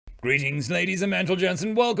Greetings, ladies and gents,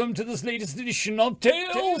 and welcome to this latest edition of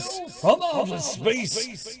Tales from Outer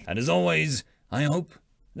Space. And as always, I hope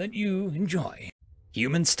that you enjoy.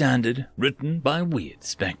 Human Standard, written by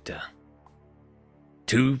WeirdSpecter.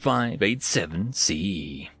 2587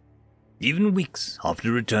 CE. Even weeks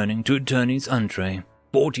after returning to Attorney's Entree,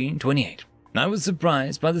 1428, I was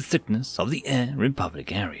surprised by the thickness of the air in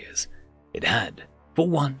public areas. It had, for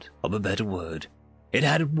want of a better word, it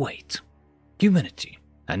had weight, humidity,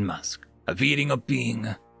 and musk, a feeling of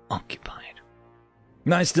being occupied.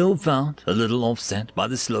 I still felt a little offset by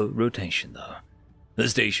the slow rotation, though. The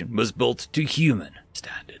station was built to human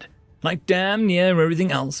standard, like damn near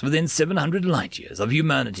everything else within 700 light-years of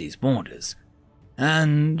humanity's borders.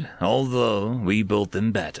 And although we built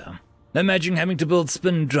them better, imagine having to build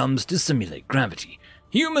spin drums to simulate gravity.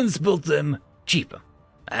 Humans built them cheaper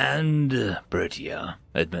and prettier,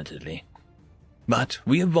 admittedly. But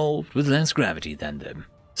we evolved with less gravity than them.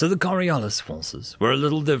 So the Coriolis forces were a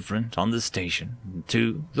little different on this station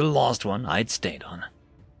to the last one I'd stayed on.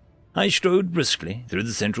 I strode briskly through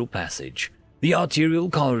the central passage, the arterial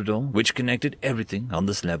corridor which connected everything on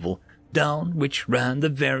this level, down which ran the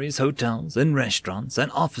various hotels and restaurants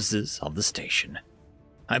and offices of the station.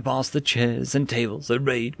 I passed the chairs and tables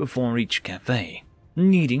arrayed before each cafe,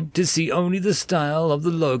 needing to see only the style of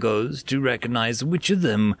the logos to recognize which of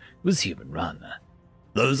them was human-run.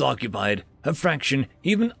 Those occupied a fraction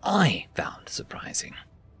even I found surprising.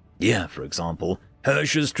 Yeah, for example,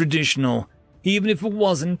 Hirsch's traditional, even if it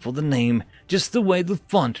wasn't for the name, just the way the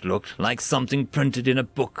font looked like something printed in a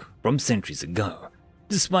book from centuries ago,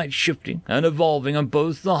 despite shifting and evolving on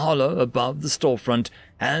both the hollow above the storefront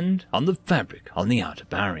and on the fabric on the outer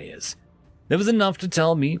barriers. There was enough to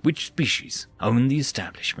tell me which species owned the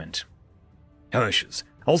establishment. Hirsch's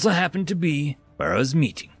also happened to be where I was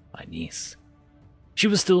meeting my niece. She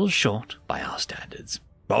was still short by our standards,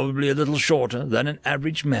 probably a little shorter than an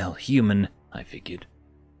average male human, I figured.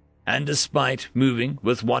 And despite moving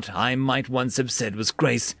with what I might once have said was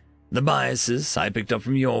grace, the biases I picked up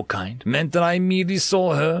from your kind meant that I immediately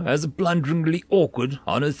saw her as blunderingly awkward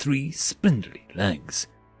on her 3 spindly legs.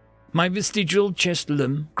 My vestigial chest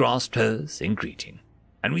limb grasped hers in greeting,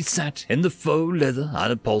 and we sat in the faux leather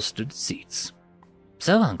unupholstered seats.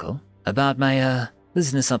 So, Uncle, about my,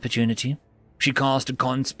 business opportunity? She cast a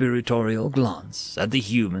conspiratorial glance at the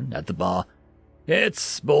human at the bar.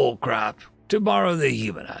 It's bullcrap, to borrow the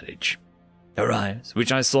human adage. Her eyes,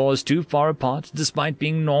 which I saw as too far apart despite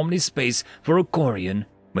being normally space for a Corian,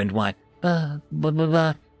 went wide.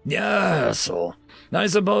 Yeah, so I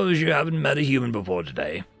suppose you haven't met a human before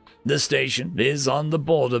today. This station is on the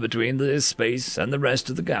border between this space and the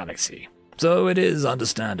rest of the galaxy, so it is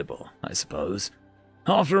understandable, I suppose.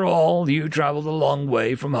 After all, you traveled a long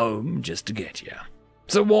way from home just to get here.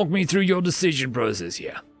 So walk me through your decision process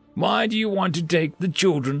here. Why do you want to take the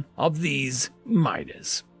children of these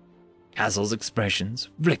miners? Hazel's expressions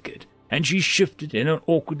flickered, and she shifted in an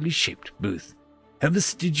awkwardly shaped booth. Her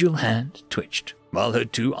vestigial hand twitched, while her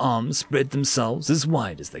 2 arms spread themselves as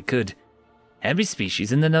wide as they could. Every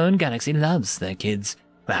species in the known galaxy loves their kids.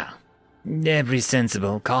 Well, every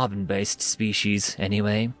sensible carbon-based species,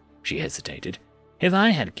 anyway. She hesitated. If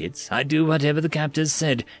I had kids, I'd do whatever the captors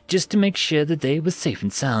said, just to make sure that they were safe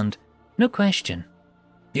and sound. No question.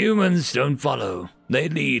 Humans don't follow. They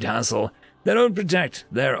lead, Hazel. They don't protect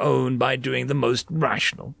their own by doing the most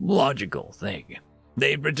rational, logical thing.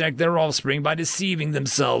 They protect their offspring by deceiving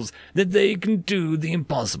themselves that they can do the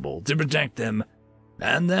impossible to protect them,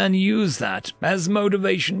 and then use that as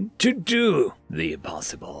motivation to do the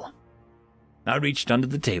impossible. I reached under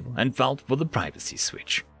the table and felt for the privacy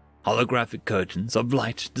switch. Holographic curtains of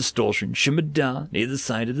light distortion shimmered down near the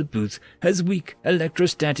side of the booth as weak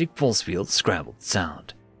electrostatic force fields scrabbled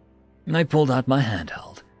sound. I pulled out my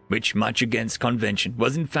handheld, which, much against convention,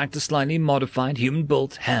 was in fact a slightly modified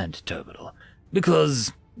human-built hand terminal,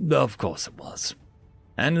 because, of course it was,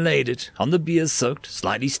 and laid it on the beer-soaked,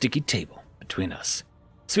 slightly sticky table between us,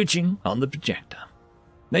 switching on the projector.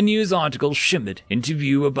 The news article shimmered into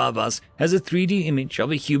view above us as a 3D image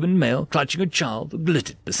of a human male clutching a child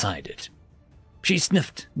glittered beside it. She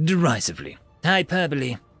sniffed derisively.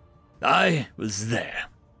 Hyperbole. I was there,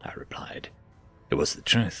 I replied. It was the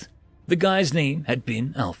truth. The guy's name had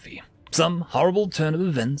been Alfie. Some horrible turn of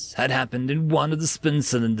events had happened in one of the spin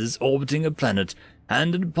cylinders orbiting a planet,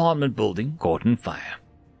 and an apartment building caught on fire.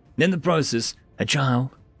 In the process, a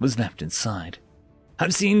child was left inside.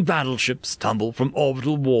 I've seen battleships tumble from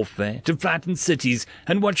orbital warfare to flattened cities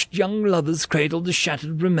and watched young lovers cradle the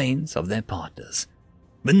shattered remains of their partners.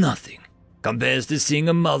 But nothing compares to seeing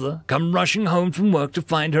a mother come rushing home from work to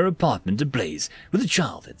find her apartment ablaze with a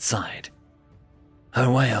child inside. her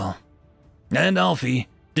whale. And Alfie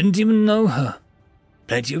didn't even know her.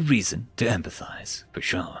 Plenty of reason to empathize, for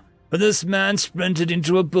sure. But this man sprinted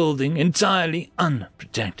into a building entirely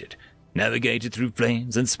unprotected, navigated through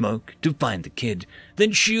flames and smoke to find the kid,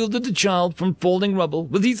 then shielded the child from falling rubble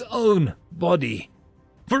with his own body.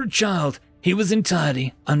 For a child he was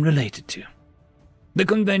entirely unrelated to. The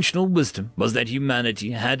conventional wisdom was that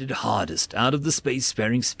humanity had it hardest out of the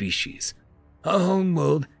spacefaring species, a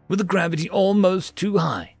homeworld with a gravity almost too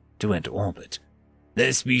high to enter orbit,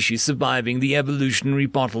 their species surviving the evolutionary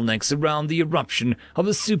bottlenecks around the eruption of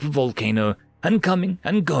a supervolcano and coming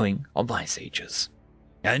and going of ice ages,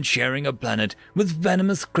 and sharing a planet with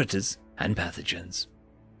venomous critters and pathogens.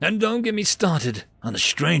 And don't get me started on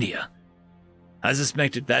Australia. I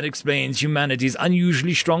suspected that explains humanity's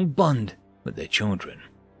unusually strong bond with their children.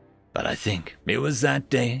 But I think it was that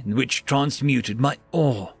day which transmuted my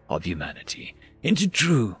awe of humanity into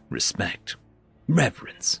true respect,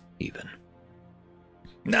 reverence even.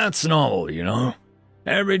 That's normal, you know.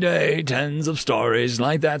 Every day, tens of stories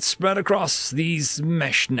like that spread across these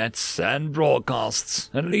mesh nets and broadcasts,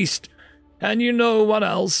 at least. And you know what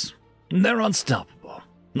else? They're unstoppable.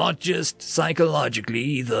 Not just psychologically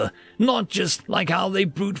either. Not just like how they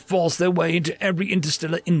brute force their way into every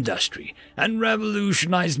interstellar industry and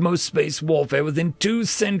revolutionized most space warfare within 2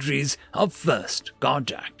 centuries of first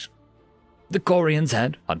contact. The Koreans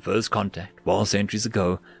had, on first contact 4 centuries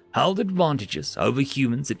ago, held advantages over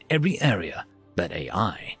humans in every area but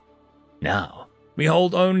AI. Now, we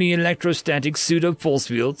hold only electrostatic pseudo-force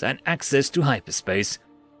fields and access to hyperspace,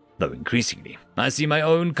 though increasingly I see my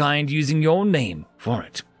own kind using your name for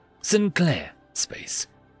it, Sinclair Space,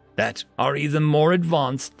 that are either more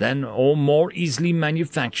advanced than or more easily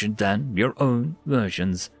manufactured than your own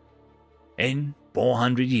versions. In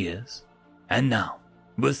 400 years, and now,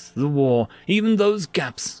 with the war, even those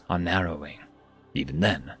gaps are narrowing. Even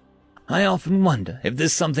then, I often wonder if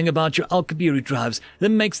there's something about your Alkabiri drives that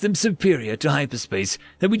makes them superior to hyperspace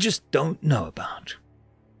that we just don't know about.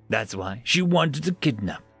 That's why she wanted to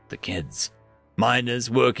kidnap the kids. Miners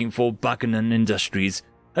working for Buchanan Industries,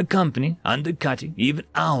 a company undercutting even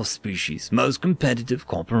our species' most competitive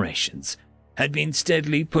corporations, had been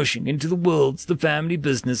steadily pushing into the worlds the family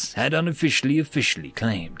business had officially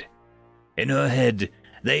claimed. In her head,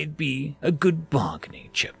 they'd be a good bargaining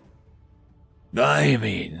chip. I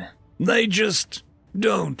mean, they just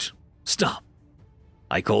don't stop.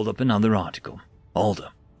 I called up another article, older,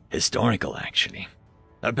 historical actually.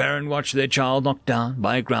 A parent watched their child knocked down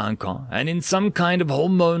by a ground car, and in some kind of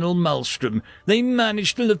hormonal maelstrom, they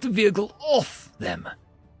managed to lift the vehicle off them.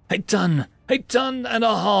 A ton and a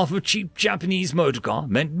half of cheap Japanese motorcar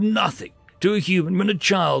meant nothing to a human when a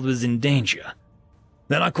child was in danger.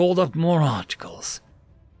 Then I called up more articles,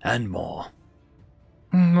 and more.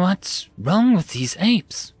 "What's wrong with these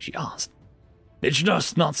apes?" she asked. "It's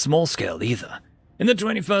just not small scale either. In the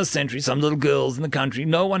 21st century, some little girls in the country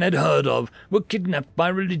no one had heard of were kidnapped by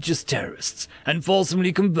religious terrorists and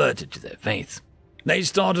forcibly converted to their faith. They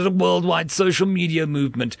started a worldwide social media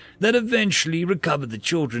movement that eventually recovered the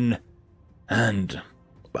children. And,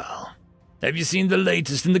 well, have you seen the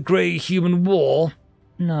latest in the Grey Human War?"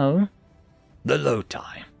 "No." "The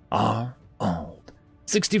Loti are old.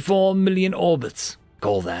 64 million orbits.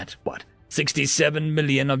 Call that, 67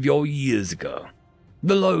 million of your years ago.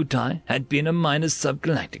 The Loti had been a minor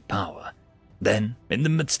subgalactic power. Then, in the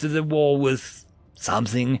midst of the war with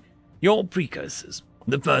something, your precursors,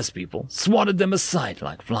 the first people, swatted them aside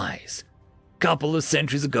like flies. Couple of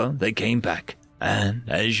centuries ago, they came back, and,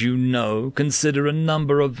 as you know, consider a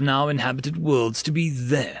number of now inhabited worlds to be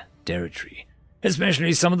their territory,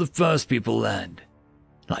 especially some of the first people land,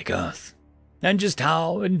 like Earth. And just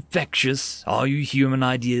how infectious are you human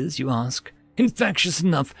ideas, you ask? Infectious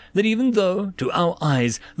enough that even though, to our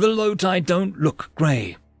eyes, the Loti don't look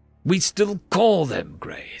grey, we still call them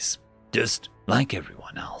greys, just like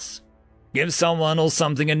everyone else. Give someone or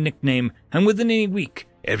something a nickname, and within a week,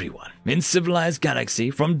 everyone in civilized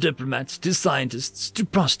galaxy, from diplomats to scientists to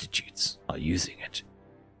prostitutes, are using it.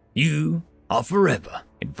 You are forever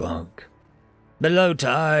in vogue. The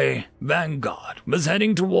Loti Vanguard was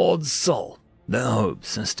heading towards Sol, their home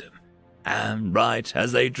system. And right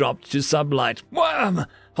as they dropped to sublight, wham!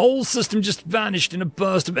 Whole system just vanished in a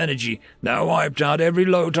burst of energy that wiped out every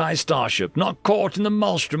Loti starship not caught in the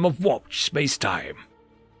maelstrom of warped space-time.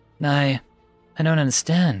 I don't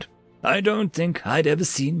understand. I don't think I'd ever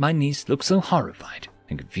seen my niece look so horrified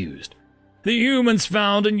and confused. The humans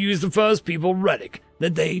found and used the first people relic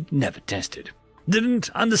that they'd never tested.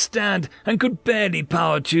 Didn't understand and could barely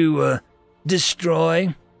power to,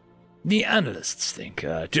 destroy. The analysts think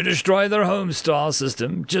to destroy their home star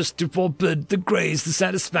system just to forbid the Greys the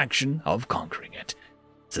satisfaction of conquering it.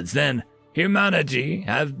 Since then, humanity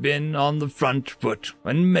have been on the front foot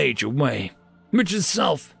in major way, which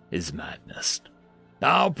itself is madness.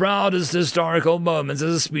 Our proudest historical moments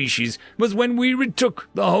as a species was when we retook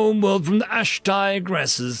the homeworld from the Ashtai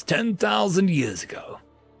aggressors 10,000 years ago.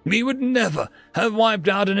 We would never have wiped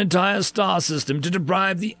out an entire star system to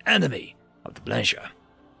deprive the enemy of the pleasure.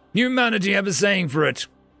 Humanity have a saying for it,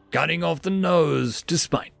 cutting off the nose to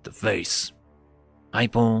spite the face. I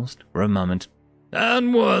paused for a moment.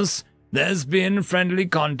 And worse, there's been friendly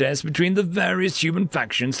contests between the various human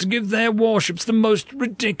factions to give their warships the most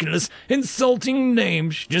ridiculous, insulting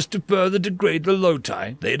names just to further degrade the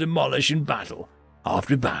Lotai they demolish in battle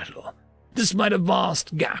after battle, despite a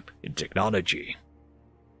vast gap in technology.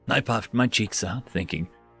 I puffed my cheeks out, thinking,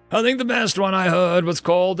 I think the best one I heard was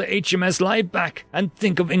called the HMS Lie Back and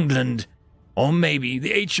Think of England, or maybe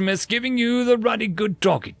the HMS Giving You the Ruddy Good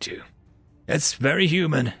Talking To. It's very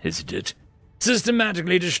human, isn't it?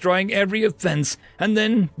 Systematically destroying every offense and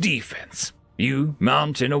then defense. You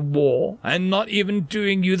mounting a war and not even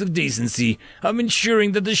doing you the decency of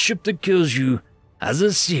ensuring that the ship that kills you has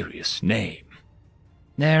a serious name.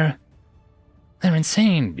 They're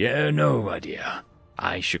insane. Yeah, no idea.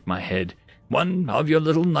 I shook my head. One of your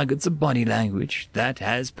little nuggets of body language that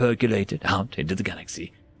has percolated out into the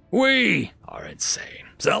galaxy. We are insane.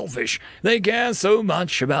 Selfish. They care so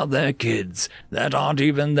much about their kids that aren't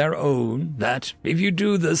even their own that if you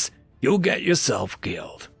do this, you'll get yourself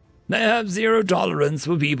killed. They have zero tolerance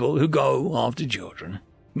for people who go after children.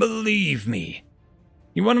 Believe me.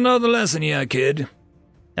 You want to know the lesson here, kid?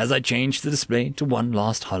 As I changed the display to one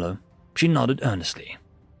last holo, she nodded earnestly.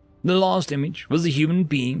 The last image was a human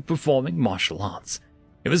being performing martial arts.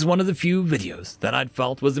 It was one of the few videos that I'd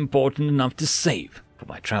felt was important enough to save for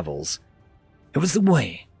my travels. It was the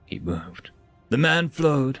way he moved. The man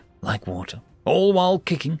flowed like water, all while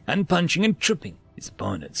kicking and punching and tripping his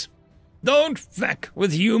opponents. Don't feck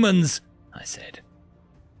with humans, I said.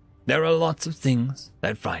 There are lots of things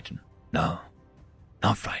that frighten. No,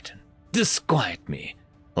 not frighten. Disquiet me.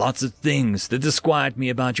 Lots of things that disquiet me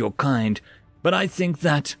about your kind, but I think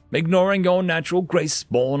that, ignoring your natural grace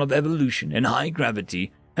born of evolution and high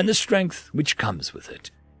gravity and the strength which comes with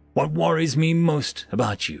it, what worries me most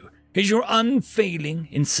about you is your unfailing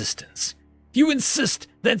insistence. You insist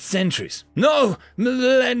that centuries, no,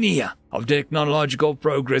 millennia of technological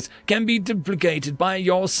progress can be duplicated by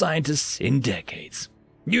your scientists in decades.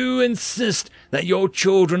 You insist that your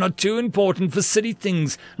children are too important for silly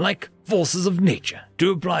things like forces of nature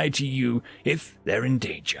to apply to you if they're in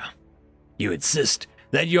danger. You insist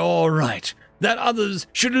that you're right, that others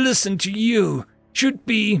should listen to you, should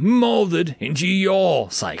be molded into your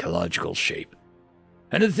psychological shape.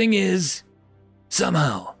 And the thing is,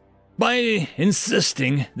 somehow, by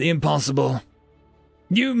insisting the impossible,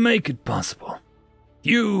 you make it possible.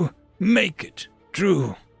 You make it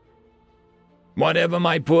true. Whatever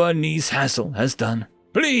my poor niece Hassel has done,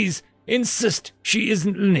 please insist she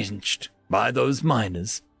isn't lynched by those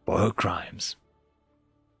miners for her crimes.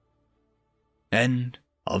 End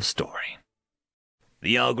of story.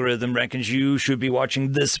 The algorithm reckons you should be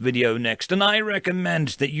watching this video next, and I recommend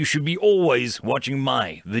that you should be always watching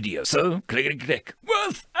my video. So, click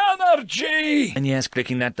with energy! And yes,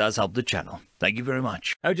 clicking that does help the channel. Thank you very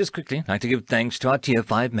much. I would just quickly like to give thanks to our Tier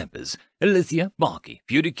 5 members. Elithia, Barky,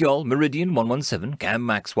 Fudicule, Meridian 117, Cam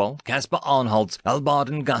Maxwell, Casper Arnholtz,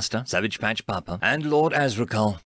 Albarden Gusta, Savage Patch Papa, and Lord Azrakal.